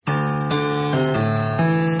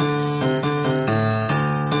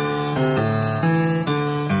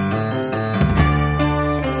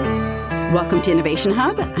Welcome to Innovation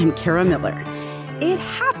Hub. I'm Kara Miller. It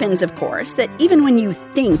happens, of course, that even when you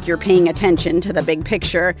think you're paying attention to the big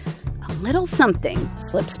picture, a little something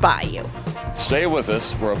slips by you. Stay with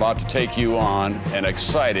us. We're about to take you on an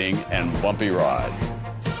exciting and bumpy ride.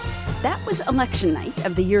 That was election night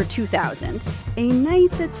of the year 2000, a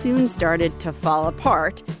night that soon started to fall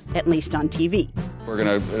apart, at least on TV. We're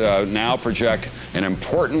going to now project an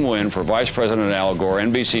important win for Vice President Al Gore.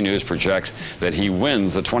 NBC News projects that he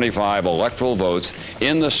wins the 25 electoral votes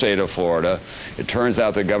in the state of Florida. It turns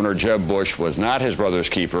out that Governor Jeb Bush was not his brother's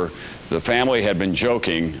keeper. The family had been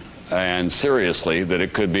joking, and seriously, that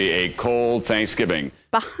it could be a cold Thanksgiving.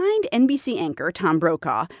 Behind NBC anchor Tom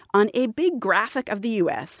Brokaw, on a big graphic of the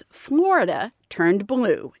U.S., Florida turned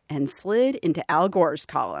blue and slid into Al Gore's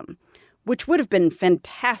column, which would have been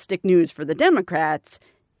fantastic news for the Democrats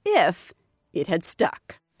if it had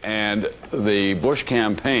stuck. And the Bush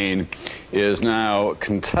campaign is now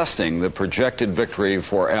contesting the projected victory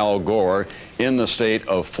for Al Gore in the state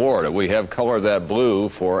of Florida. We have colored that blue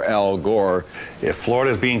for Al Gore. If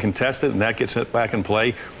Florida is being contested and that gets it back in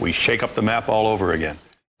play, we shake up the map all over again.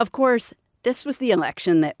 Of course, this was the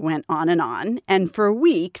election that went on, and for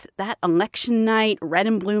weeks, that election night red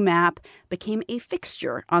and blue map became a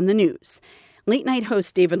fixture on the news. Late-night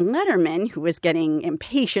host David Letterman, who was getting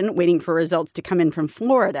impatient waiting for results to come in from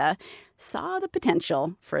Florida, saw the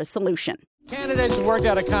potential for a solution. Candidates have worked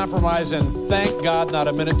out a compromise, and thank God not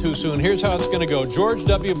a minute too soon. Here's how it's going to go. George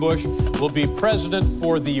W. Bush will be president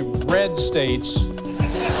for the red states.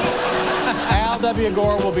 Al W.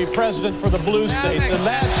 Gore will be president for the blue states, and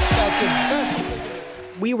that's it.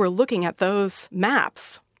 We were looking at those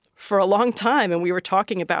maps for a long time, and we were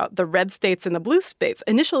talking about the red states and the blue states.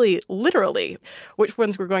 Initially, literally, which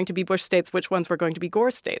ones were going to be Bush states, which ones were going to be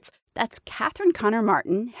Gore states. That's Catherine Conner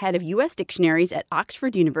Martin, head of U.S. dictionaries at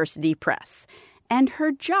Oxford University Press. And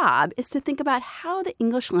her job is to think about how the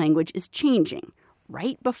English language is changing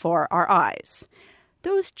right before our eyes.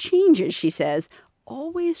 Those changes, she says,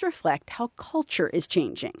 always reflect how culture is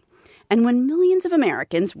changing. And when millions of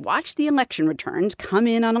Americans watched the election returns come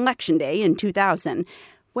in on Election Day in 2000,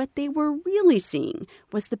 what they were really seeing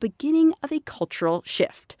was the beginning of a cultural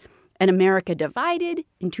shift, an America divided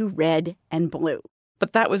into red and blue.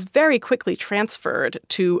 But that was very quickly transferred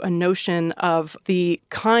to a notion of the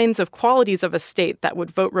kinds of qualities of a state that would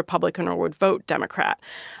vote Republican or would vote Democrat.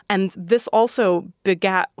 And this also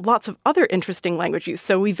begat lots of other interesting language use.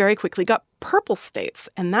 So we very quickly got purple states,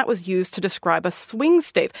 and that was used to describe a swing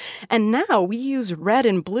state. And now we use red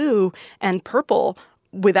and blue and purple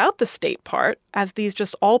without the state part as these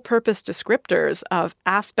just all-purpose descriptors of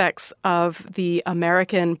aspects of the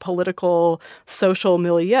American political social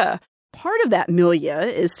milieu. Part of that milieu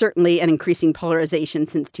is certainly an increasing polarization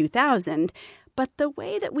since 2000, but the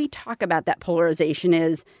way that we talk about that polarization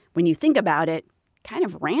is, when you think about it, kind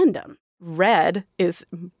of random. Red is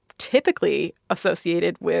typically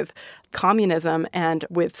associated with communism and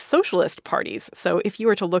with socialist parties. So if you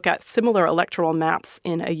were to look at similar electoral maps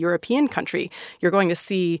in a European country, you're going to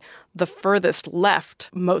see the furthest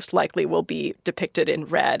left most likely will be depicted in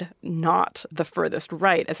red, not the furthest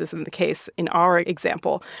right, as is in the case in our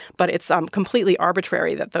example. But it's completely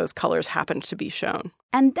arbitrary that those colors happen to be shown.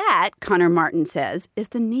 And that, Conner Martin says, is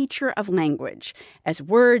the nature of language. As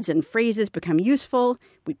words and phrases become useful,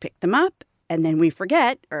 we pick them up, and then we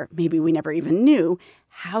forget, or maybe we never even knew,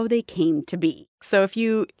 how they came to be. So if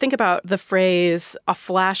you think about the phrase, a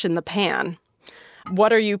flash in the pan,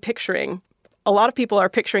 what are you picturing? A lot of people are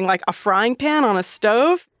picturing like a frying pan on a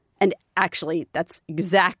stove. And actually, that's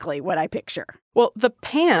exactly what I picture. Well, the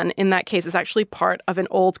pan in that case is actually part of an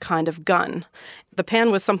old kind of gun. The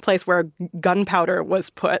pan was someplace where gunpowder was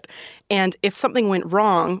put. And if something went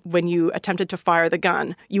wrong when you attempted to fire the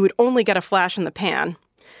gun, you would only get a flash in the pan.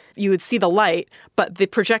 You would see the light, but the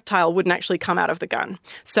projectile wouldn't actually come out of the gun.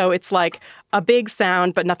 So it's like a big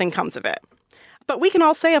sound, but nothing comes of it. But we can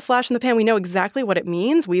all say a flash in the pan. We know exactly what it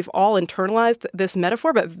means. We've all internalized this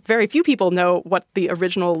metaphor, but very few people know what the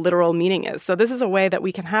original literal meaning is. So this is a way that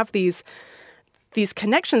we can have these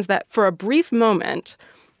connections that for a brief moment,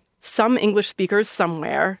 some English speakers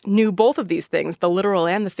somewhere knew both of these things, the literal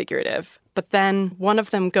and the figurative. But then one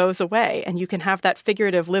of them goes away, and you can have that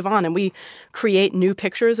figurative live on, and we create new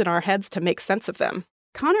pictures in our heads to make sense of them.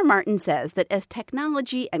 Conner Martin says that as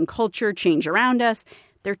technology and culture change around us,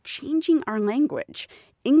 they're changing our language.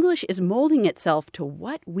 English is molding itself to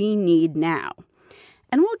what we need now.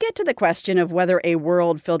 And we'll get to the question of whether a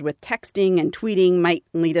world filled with texting and tweeting might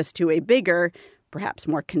lead us to a bigger, perhaps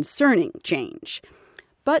more concerning change.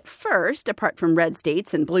 But first, apart from red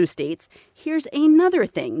states and blue states, here's another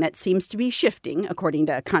thing that seems to be shifting, according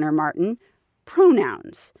to Conner Martin: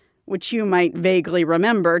 pronouns. which you might vaguely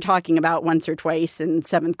remember talking about once or twice in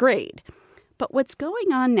 7th grade. But what's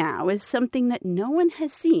going on now is something that no one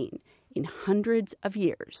has seen in hundreds of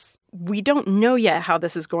years. We don't know yet how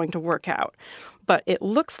this is going to work out, but it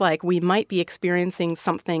looks like we might be experiencing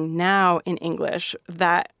something now in English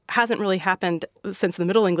that hasn't really happened since the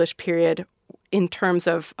Middle English period in terms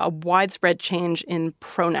of a widespread change in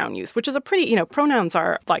pronoun use, which is a pretty, pronouns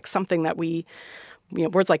are like something that we,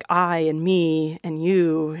 words like I and me and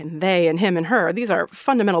you and they and him and her, these are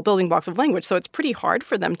fundamental building blocks of language, so it's pretty hard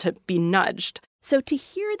for them to be nudged. So to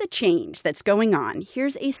hear the change that's going on,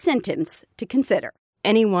 here's a sentence to consider.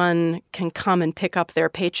 Anyone can come and pick up their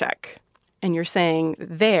paycheck. And you're saying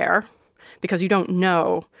there because you don't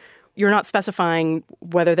know. You're not specifying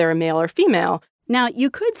whether they're a male or female. Now, you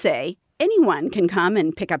could say anyone can come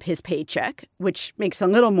and pick up his paycheck, which makes a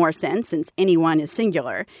little more sense since anyone is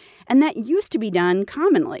singular. And that used to be done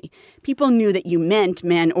commonly. People knew that you meant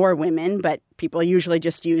men or women, but people usually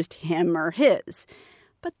just used him or his.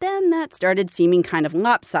 But then that started seeming kind of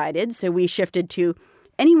lopsided, so we shifted to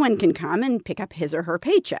anyone can come and pick up his or her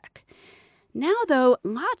paycheck. Now, though,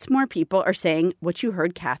 lots more people are saying what you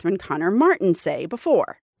heard Catherine Connor Martin say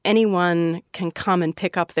before. Anyone can come and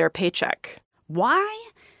pick up their paycheck. Why?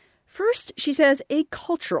 First, she says a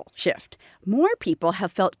cultural shift. More people have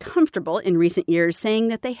felt comfortable in recent years saying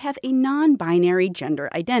that they have a non-binary gender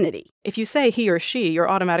identity. If you say he or she, you're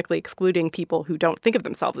automatically excluding people who don't think of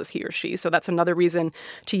themselves as he or she. So that's another reason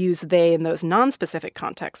to use they in those non-specific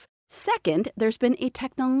contexts. Second, there's been a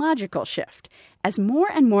technological shift. As more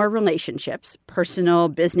and more relationships, personal,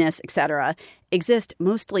 business, etc., exist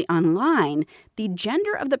mostly online, the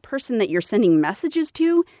gender of the person that you're sending messages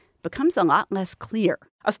to becomes a lot less clear.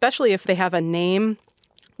 Especially if they have a name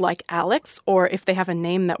like Alex, or if they have a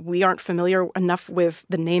name that we aren't familiar enough with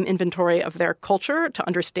the name inventory of their culture to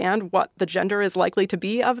understand what the gender is likely to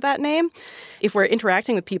be of that name. If we're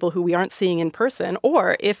interacting with people who we aren't seeing in person,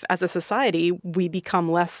 or if as a society we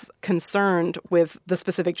become less concerned with the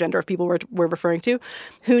specific gender of people we're referring to,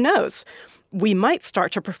 who knows? We might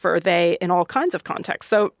start to prefer they in all kinds of contexts.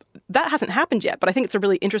 So that hasn't happened yet, but I think it's a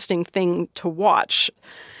really interesting thing to watch.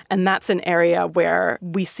 And that's an area where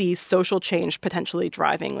we see social change potentially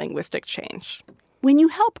driving linguistic change. When you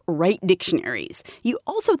help write dictionaries, you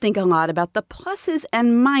also think a lot about the pluses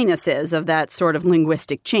and minuses of that sort of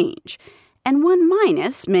linguistic change. And one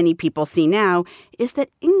minus many people see now is that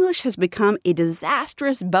English has become a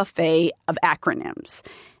disastrous buffet of acronyms.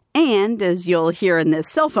 And, as you'll hear in this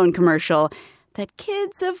cell phone commercial, that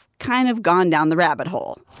kids have kind of gone down the rabbit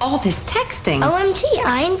hole. All this texting. OMG,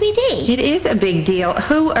 INBD. It is a big deal.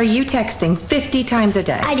 Who are you texting 50 times a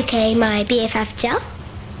day? IDK, my BFF Jill.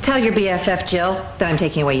 Tell your BFF Jill that I'm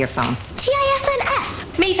taking away your phone.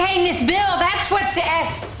 TISNF. Me paying this bill, that's what's the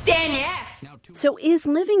S, Danielle. So is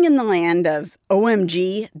living in the land of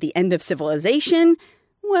OMG the end of civilization?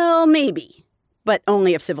 Well, maybe. But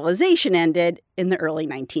only if civilization ended in the early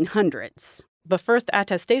 1900s. The first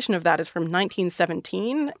attestation of that is from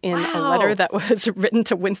 1917 in Wow. a letter that was written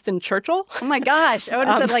to Winston Churchill. Oh my gosh, I would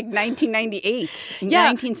have said like 1998. Yeah.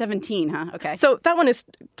 1917, huh? Okay. So that one is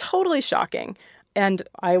totally shocking. And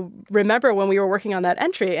I remember when we were working on that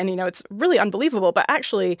entry, and, it's really unbelievable. But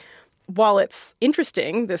actually, while it's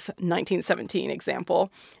interesting, this 1917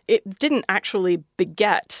 example, it didn't actually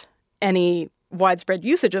beget any widespread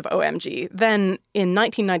usage of OMG. Then in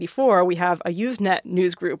 1994, we have a Usenet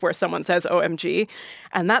news group where someone says OMG,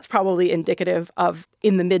 and that's probably indicative of,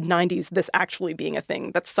 in the mid-90s, this actually being a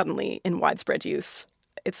thing that's suddenly in widespread use.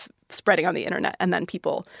 It's spreading on the internet, and then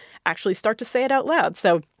people actually start to say it out loud.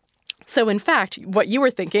 So in fact, what you were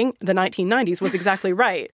thinking, the 1990s, was exactly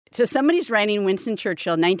right. So somebody's writing Winston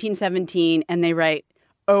Churchill, 1917, and they write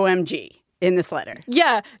OMG in this letter.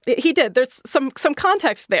 Yeah, he did. There's some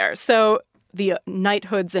context there. So the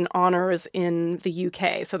knighthoods and honors in the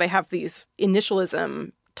UK. So they have these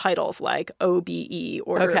initialism titles like OBE,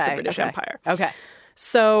 Order of the British Empire. Okay.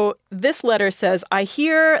 So this letter says, I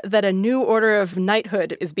hear that a new order of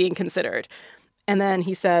knighthood is being considered. And then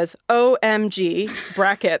he says, OMG,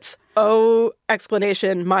 brackets, oh,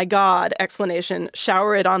 explanation, my God, explanation,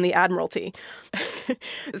 shower it on the Admiralty.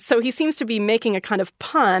 So he seems to be making a kind of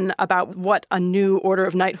pun about what a new order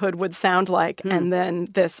of knighthood would sound like, and then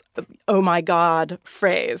this, oh my God,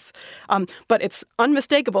 phrase. But it's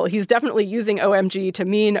unmistakable. He's definitely using OMG to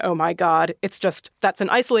mean, oh my God. It's just, that's an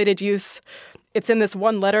isolated use. It's in this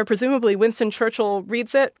one letter. Presumably Winston Churchill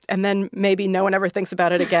reads it, and then maybe no one ever thinks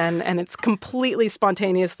about it again. And it's completely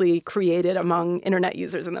spontaneously created among internet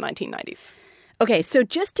users in the 1990s. Okay, so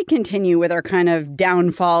just to continue with our kind of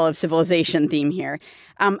downfall of civilization theme here,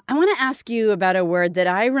 I want to ask you about a word that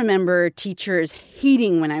I remember teachers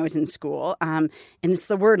hating when I was in school, and it's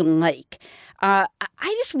the word like. I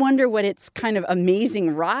just wonder what its kind of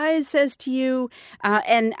amazing rise says to you.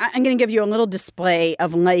 And I'm going to give you a little display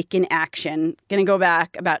of like in action. Going to go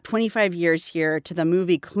back about 25 years here to the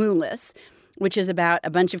movie Clueless, which is about a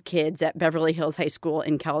bunch of kids at Beverly Hills High School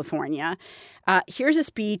in California. Here's a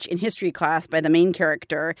speech in history class by the main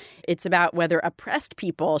character. It's about whether oppressed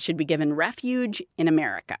people should be given refuge in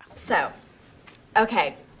America. So,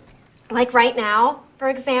 okay, like right now, for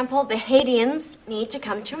example, the Haitians need to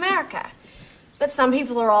come to America. But some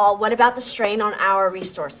people are all, what about the strain on our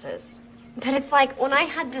resources? But it's like when I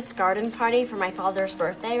had this garden party for my father's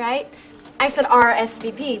birthday, right? I said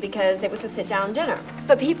RSVP because it was a sit-down dinner.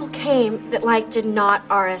 But people came that did not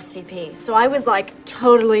RSVP. So I was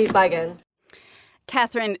totally bugging.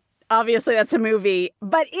 Catherine, obviously that's a movie,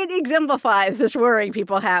 but it exemplifies this worry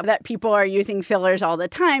people have that people are using fillers all the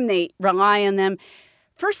time. They rely on them.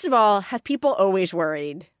 First of all, have people always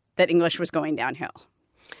worried that English was going downhill?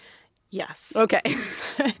 Yes. Okay.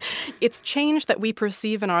 It's change that we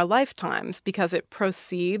perceive in our lifetimes because it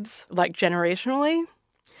proceeds generationally.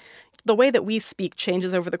 The way that we speak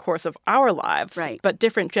changes over the course of our lives, right? But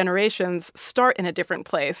different generations start in a different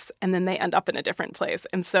place and then they end up in a different place.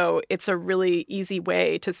 And so it's a really easy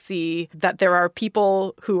way to see that there are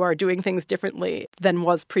people who are doing things differently than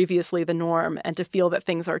was previously the norm and to feel that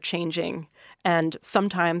things are changing. And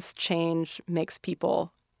sometimes change makes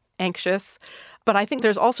people anxious. But I think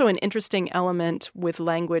there's also an interesting element with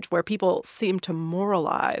language where people seem to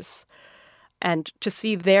moralize and to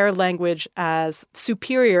see their language as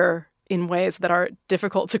superior in ways that are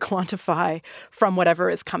difficult to quantify from whatever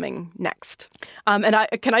is coming next.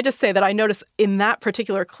 Can I just say that I notice in that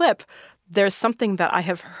particular clip, there's something that I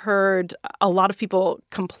have heard a lot of people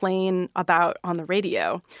complain about on the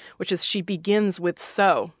radio, which is she begins with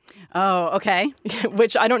so. Oh, okay.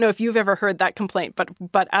 Which I don't know if you've ever heard that complaint,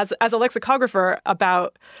 but as a lexicographer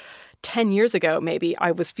about 10 years ago, maybe,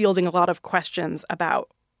 I was fielding a lot of questions about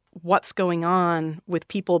what's going on with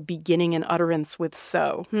people beginning an utterance with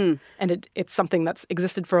so. And it's something that's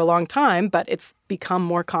existed for a long time, but it's become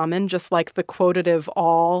more common, just like the quotative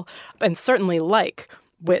all, and certainly like,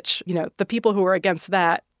 which, the people who are against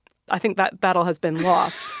that, I think that battle has been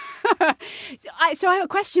lost. So I have a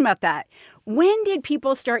question about that. When did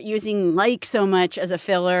people start using like so much as a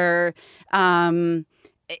filler?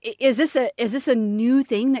 Is this a new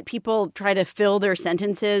thing that people try to fill their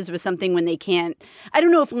sentences with something when they can't? I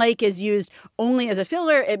don't know if like is used only as a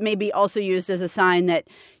filler. It may be also used as a sign that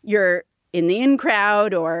you're in the in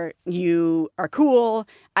crowd or you are cool.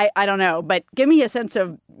 I don't know. But give me a sense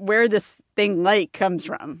of where this thing like comes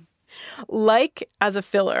from. Like as a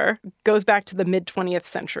filler goes back to the mid-20th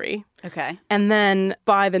century. Okay. And then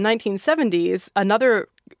by the 1970s, another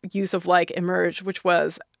use of like emerged, which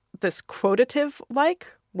was this quotative like,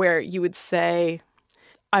 where you would say,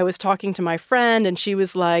 I was talking to my friend and she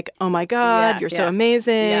was like, oh my God, you're so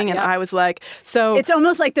amazing. And I was like, so. It's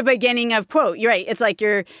almost like the beginning of quote. You're right. It's like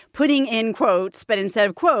you're putting in quotes, but instead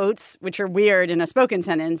of quotes, which are weird in a spoken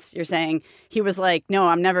sentence, you're saying he was like, no,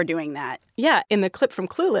 I'm never doing that. Yeah. In the clip from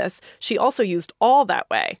Clueless, she also used all that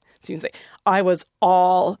way. So you can say, I was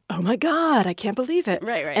all, oh my God, I can't believe it.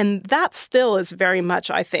 Right. And that still is very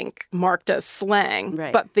much, I think, marked as slang.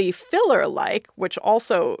 Right. But the filler-like, which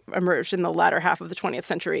also emerged in the latter half of the 20th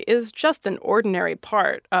century, is just an ordinary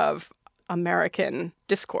part of American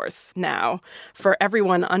discourse now for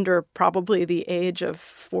everyone under probably the age of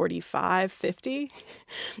 45, 50.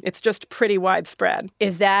 It's just pretty widespread.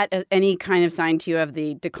 Is that any kind of sign to you of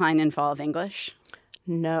the decline and fall of English?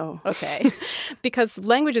 No. Okay. Because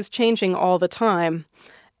language is changing all the time,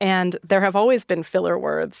 and there have always been filler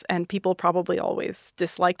words, and people probably always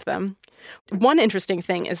disliked them. One interesting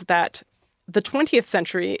thing is that the 20th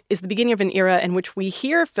century is the beginning of an era in which we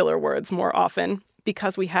hear filler words more often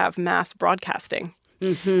because we have mass broadcasting.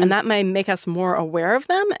 Mm-hmm. And that may make us more aware of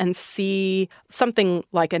them and see something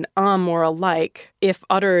like an or a like. If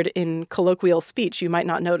uttered in colloquial speech, you might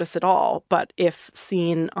not notice at all. But if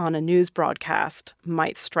seen on a news broadcast,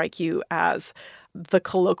 might strike you as the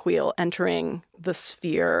colloquial entering the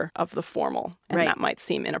sphere of the formal. And that might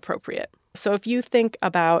seem inappropriate. So if you think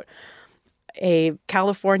about a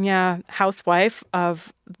California housewife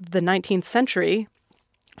of the 19th century,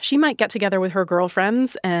 she might get together with her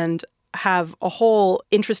girlfriends and have a whole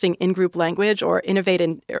interesting in-group language or innovate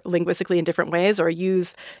linguistically in different ways or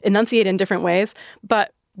enunciate in different ways.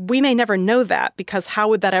 But we may never know that because how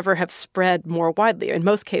would that ever have spread more widely? In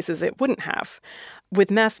most cases, it wouldn't have.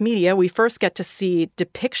 With mass media, we first get to see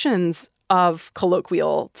depictions of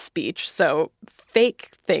colloquial speech. So fake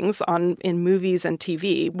things in movies and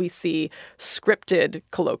TV, we see scripted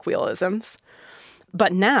colloquialisms.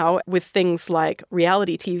 But now with things like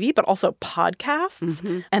reality TV, but also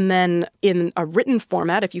podcasts, and then in a written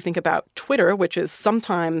format, if you think about Twitter, which is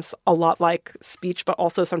sometimes a lot like speech, but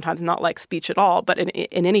also sometimes not like speech at all, but in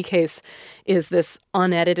any case is this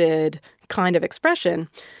unedited kind of expression,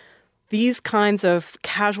 these kinds of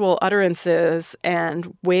casual utterances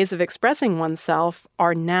and ways of expressing oneself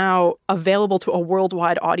are now available to a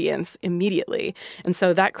worldwide audience immediately. And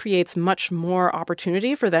so that creates much more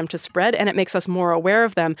opportunity for them to spread, and it makes us more aware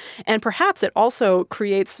of them. And perhaps it also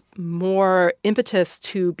creates more impetus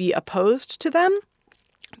to be opposed to them,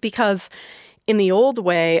 because in the old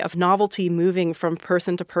way of novelty moving from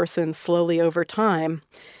person to person slowly over time,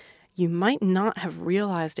 you might not have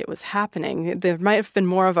realized it was happening. There might have been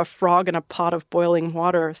more of a frog in a pot of boiling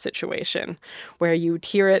water situation where you'd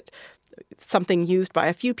hear it, something used by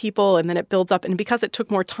a few people, and then it builds up. And because it took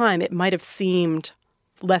more time, it might have seemed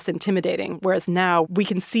less intimidating, whereas now we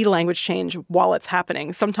can see language change while it's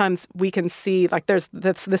happening. Sometimes we can see, like there's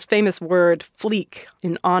this famous word, fleek,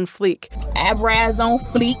 on fleek. Eyebrows on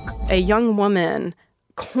fleek. A young woman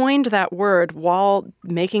coined that word while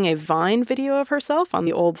making a Vine video of herself on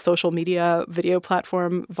the old social media video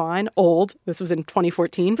platform Vine. This was in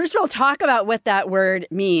 2014. First of all, talk about what that word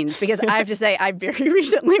means, because I have to say I very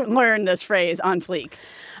recently learned this phrase, on fleek.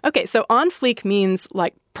 Okay, so on fleek means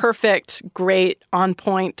like perfect, great, on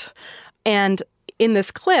point. And in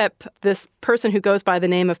this clip, this person who goes by the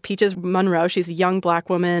name of Peaches Monroe, she's a young black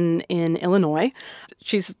woman in Illinois.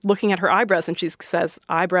 She's looking at her eyebrows and she says,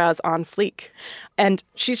 eyebrows on fleek. And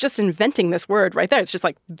she's just inventing this word right there. It's just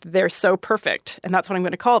like, they're so perfect. And that's what I'm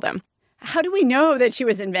going to call them. How do we know that she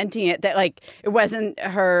was inventing it, that like it wasn't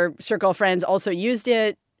her circle of friends also used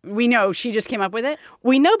it? We know she just came up with it?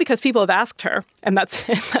 We know because people have asked her, and that's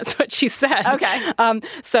what she said. Okay.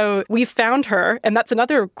 So we found her, and that's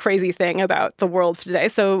another crazy thing about the world today.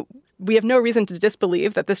 So we have no reason to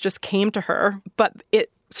disbelieve that this just came to her, but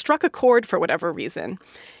it struck a chord for whatever reason.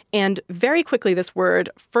 And very quickly, this word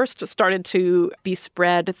first started to be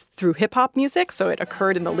spread through hip-hop music, so it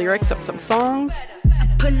occurred in the lyrics of some songs. I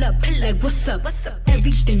pull up, like, what's up?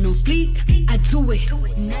 Everything on fleek, I do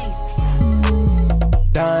it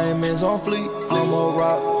nice. Diamonds on fleek, I'm a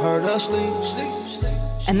rock, her to sleep.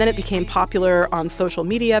 And then it became popular on social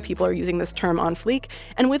media. People are using this term on fleek.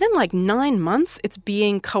 And within like 9 months, it's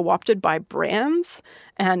being co-opted by brands.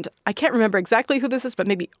 And I can't remember exactly who this is, but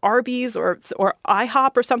maybe Arby's or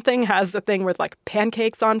IHOP or something has a thing with like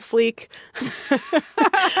pancakes on fleek.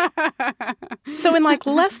 So in like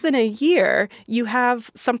less than a year, you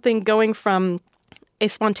have something going from a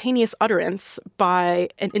spontaneous utterance by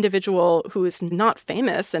an individual who is not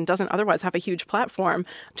famous and doesn't otherwise have a huge platform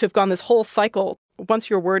to have gone this whole cycle. Once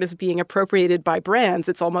your word is being appropriated by brands,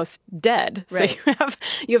 it's almost dead. Right. So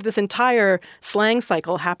you have this entire slang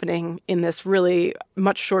cycle happening in this really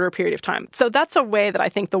much shorter period of time. So that's a way that I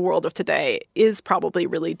think the world of today is probably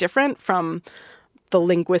really different from the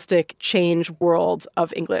linguistic change world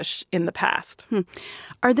of English in the past.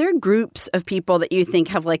 Are there groups of people that you think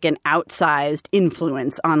have like an outsized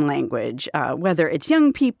influence on language, whether it's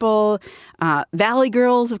young people, Valley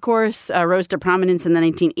Girls, of course, rose to prominence in the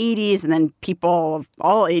 1980s, and then people of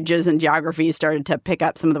all ages and geographies started to pick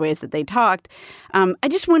up some of the ways that they talked. I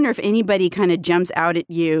just wonder if anybody kind of jumps out at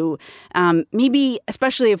you, maybe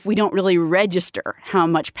especially if we don't really register how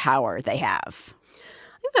much power they have.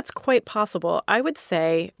 I think that's quite possible. I would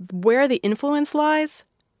say where the influence lies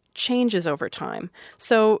changes over time.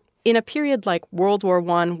 So in a period like World War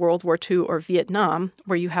I, World War II, or Vietnam,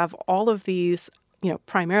 where you have all of these,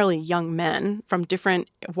 primarily young men from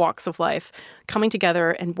different walks of life coming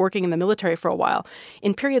together and working in the military for a while,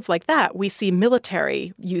 in periods like that, we see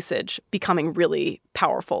military usage becoming really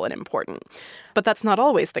powerful and important. But that's not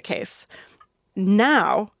always the case.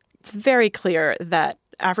 Now, it's very clear that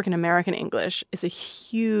African-American English is a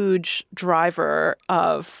huge driver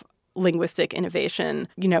of linguistic innovation,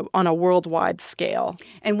 on a worldwide scale.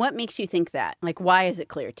 And what makes you think that? Like, why is it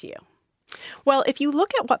clear to you? Well, if you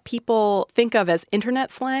look at what people think of as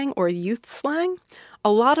internet slang or youth slang,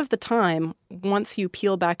 a lot of the time, once you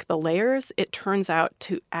peel back the layers, it turns out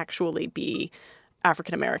to actually be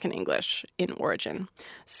African-American English in origin.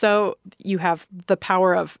 So you have the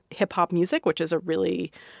power of hip-hop music, which is a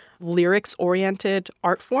really lyrics-oriented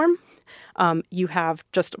art form. You have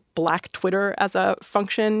just Black Twitter as a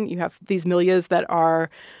function. You have these milieus that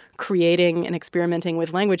are creating and experimenting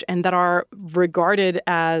with language and that are regarded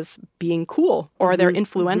as being cool, or they're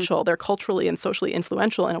influential. They're culturally and socially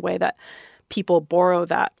influential in a way that people borrow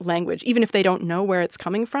that language, even if they don't know where it's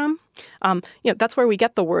coming from. That's where we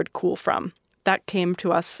get the word cool from. That came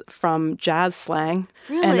to us from jazz slang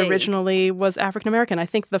and originally was African American. I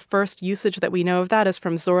think the first usage that we know of that is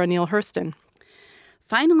from Zora Neale Hurston.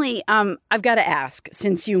 Finally, I've got to ask,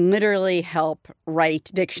 since you literally help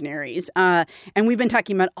write dictionaries, and we've been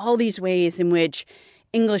talking about all these ways in which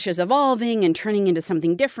English is evolving and turning into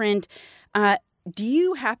something different, do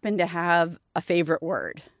you happen to have a favorite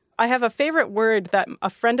word? I have a favorite word that a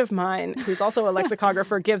friend of mine, who's also a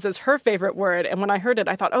lexicographer, gives as her favorite word. And when I heard it,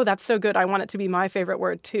 I thought, oh, that's so good. I want it to be my favorite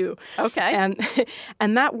word, too. Okay.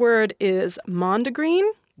 And that word is mondegreen.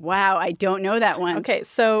 Wow, I don't know that one. Okay,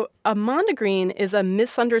 so a mondegreen is a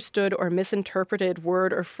misunderstood or misinterpreted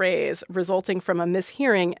word or phrase resulting from a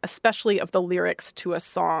mishearing, especially of the lyrics to a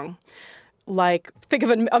song. Like, think of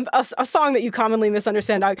a song that you commonly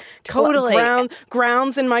misunderstand. Totally.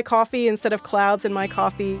 Grounds in my coffee instead of clouds in my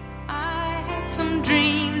coffee. I had some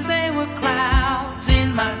dreams, they were clouds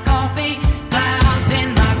in my coffee, clouds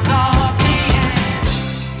in my coffee.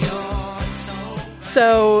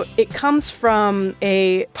 So it comes from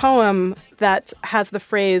a poem that has the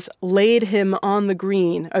phrase, laid him on the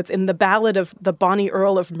green. It's in the ballad of the Bonnie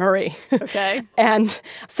Earl of Murray. Okay. And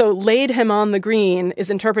so laid him on the green is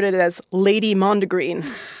interpreted as Lady Mondegreen.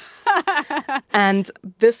 And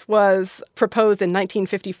this was proposed in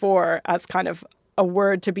 1954 as kind of a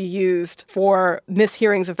word to be used for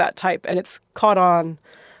mishearings of that type. And it's caught on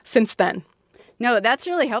since then. No, that's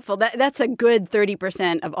really helpful. That's a good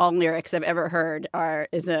 30% of all lyrics I've ever heard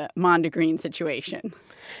is a mondegreen situation.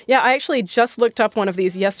 Yeah, I actually just looked up one of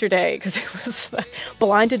these yesterday because it was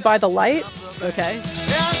Blinded by the Light. Okay.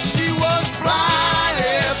 Yeah, she was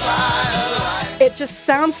blinded by the light. It just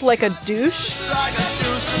sounds like a douche. Like a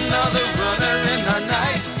douche, another runner in the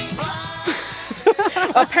night.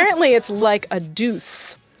 Apparently it's like a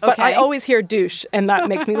deuce. But Okay. I always hear douche, and that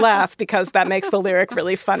makes me laugh because that makes the lyric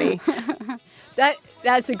really funny.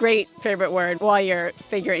 That's a great favorite word while you're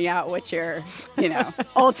figuring out what your,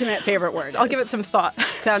 ultimate favorite word is. I'll give it some thought.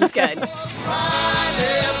 Sounds good.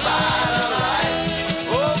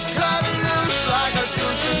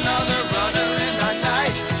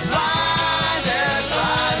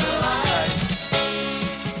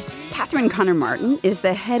 Catherine Connor Martin is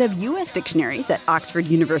the head of U.S. Dictionaries at Oxford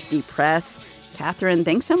University Press. Catherine,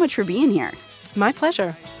 thanks so much for being here. My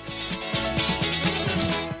pleasure.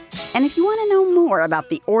 And if you want to know more about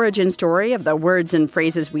the origin story of the words and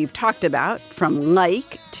phrases we've talked about, from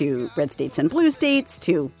like to red states and blue states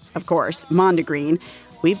to, of course, mondegreen,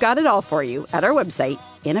 we've got it all for you at our website,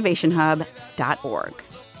 innovationhub.org.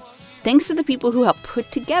 Thanks to the people who helped put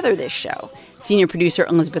together this show. Senior producer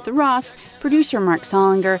Elizabeth Ross, producer Mark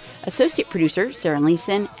Solinger, associate producer Sarah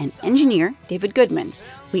Leeson, and engineer David Goodman.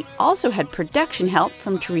 We also had production help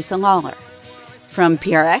from Teresa Lawler. From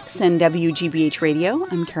PRX and WGBH Radio,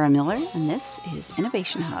 I'm Kara Miller, and this is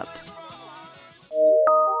Innovation Hub.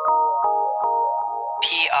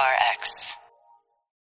 PRX.